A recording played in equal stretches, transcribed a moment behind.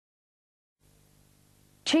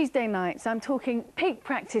Tuesday nights, I'm talking peak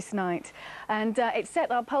practice night, and it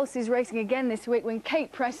set our pulses racing again this week when Kate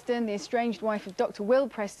Preston, the estranged wife of Dr. Will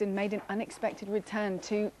Preston, made an unexpected return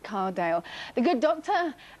to Cardale. The good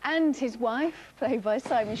doctor and his wife, played by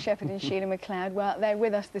Simon Shepherd and Shelagh McLeod, were out there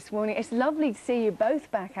with us this morning. It's lovely to see you both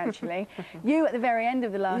back, actually. You at the very end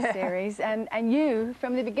of the last series, and you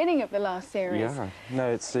from the beginning of the last series. Yeah, no,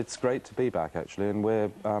 it's great to be back, actually, and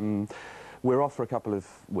we're off for a couple of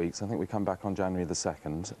weeks. I think we come back on January the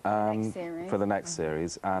 2nd for the next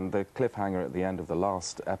series. And the cliffhanger at the end of the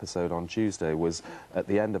last episode on Tuesday was at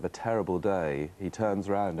the end of a terrible day. He turns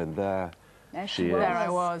around and there she is. There I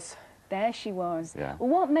was. There she was. Yeah. Well,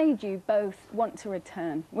 what made you both want to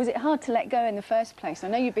return? Was it hard to let go in the first place? I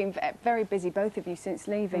know you've been very busy, both of you, since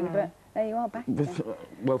leaving, but there you are back again.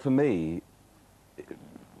 Well, for me,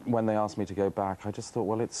 when they asked me to go back, I just thought,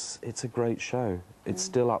 well, it's a great show. It's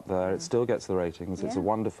still up there. It still gets the ratings. It's a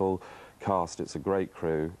wonderful cast. It's a great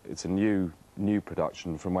crew. It's a new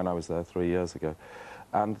production from when I was there 3 years ago.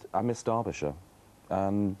 And I miss Derbyshire.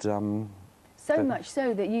 And so much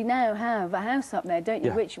so that you now have a house up there, don't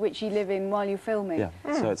you? Yeah. Which you live in while you're filming. Yeah.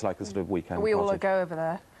 So it's like a sort of weekend We all cottage. go over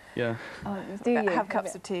there. Yeah. Oh, do you? Have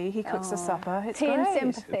cups of tea. He cooks the supper. It's tea great.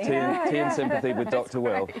 and sympathy. Tea and sympathy with Dr.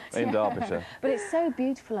 Will in Derbyshire. But it's so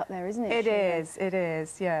beautiful up there, isn't it? It is. It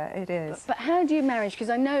is. Yeah, it is. But how do you manage? Because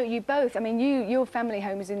I know you both. I mean, your family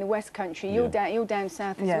home is in the West Country. You're down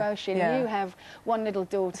south as well, Sheila. Yeah. You have one little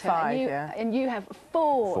daughter. 5, and you have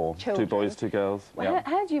four children. 2 boys, 2 girls. Well,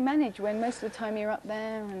 how do you manage when most of the time you're up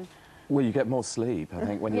there? And well, you get more sleep, I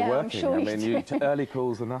think, when you're working. I'm sure I mean, early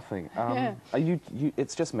calls or nothing.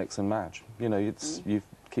 It's just mix and match. You know, you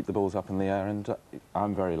keep the balls up in the air, and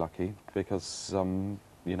I'm very lucky because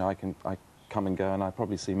you know, I come and go, and I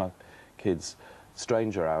probably see my kids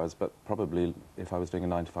stranger hours, but probably if I was doing a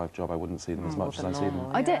 9-to-5 job, I wouldn't see them as much as I see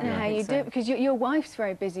them. I don't know how you do it, because your wife's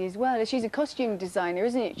very busy as well. She's a costume designer,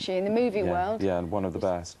 isn't it, she, in the movie world? Yeah, and one of the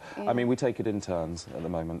best. I mean, we take it in turns at the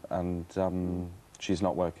moment, and she's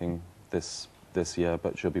not working this year,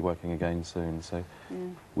 but she'll be working again soon, so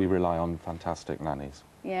we rely on fantastic nannies.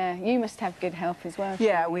 Yeah, you must have good help as well.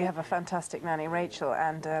 Yeah, we have a fantastic nanny, Rachel,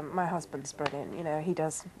 and my husband's brilliant. You know, he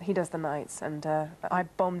does the nights, and I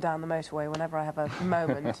bomb down the motorway whenever I have a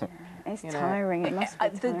moment. It's tiring. It must be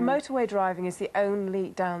tiring. The motorway driving is the only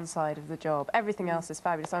downside of the job. Everything else is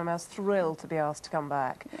fabulous. I was thrilled to be asked to come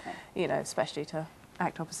back. You know, especially to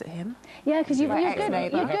act opposite him. Yeah, because you're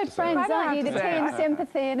good friends, aren't you? The tea and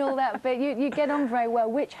sympathy and all that, but you get on very well,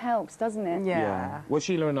 which helps, doesn't it? Yeah. Well,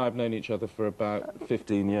 Sheila and I have known each other for about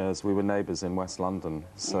 15 years. We were neighbours in West London,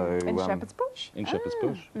 so... In Shepherd's Bush? In Shepherd's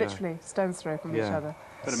Bush. Literally, stone's throw from each other.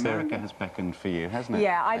 But America has beckoned for you, hasn't it?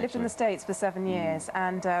 Yeah, I lived in the States for 7 years,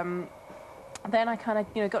 and then I kind of,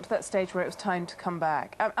 you know, got to that stage where it was time to come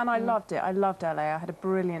back. And I loved it. I loved LA. I had a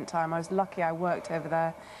brilliant time. I was lucky I worked over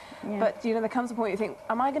there. Yeah. But, you know, there comes a point you think,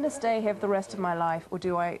 am I going to stay here for the rest of my life, or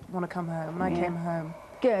do I want to come home? And I came home.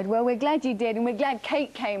 Good. Well, we're glad you did, and we're glad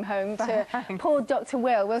Kate came home to poor Dr.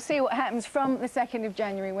 Will. We'll see what happens from the 2nd of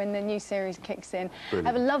January when the new series kicks in. Brilliant.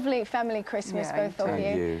 Have a lovely family Christmas, both of you.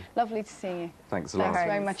 Thank you. Lovely to see you. Thanks a lot. Thanks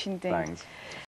very much indeed. Thanks.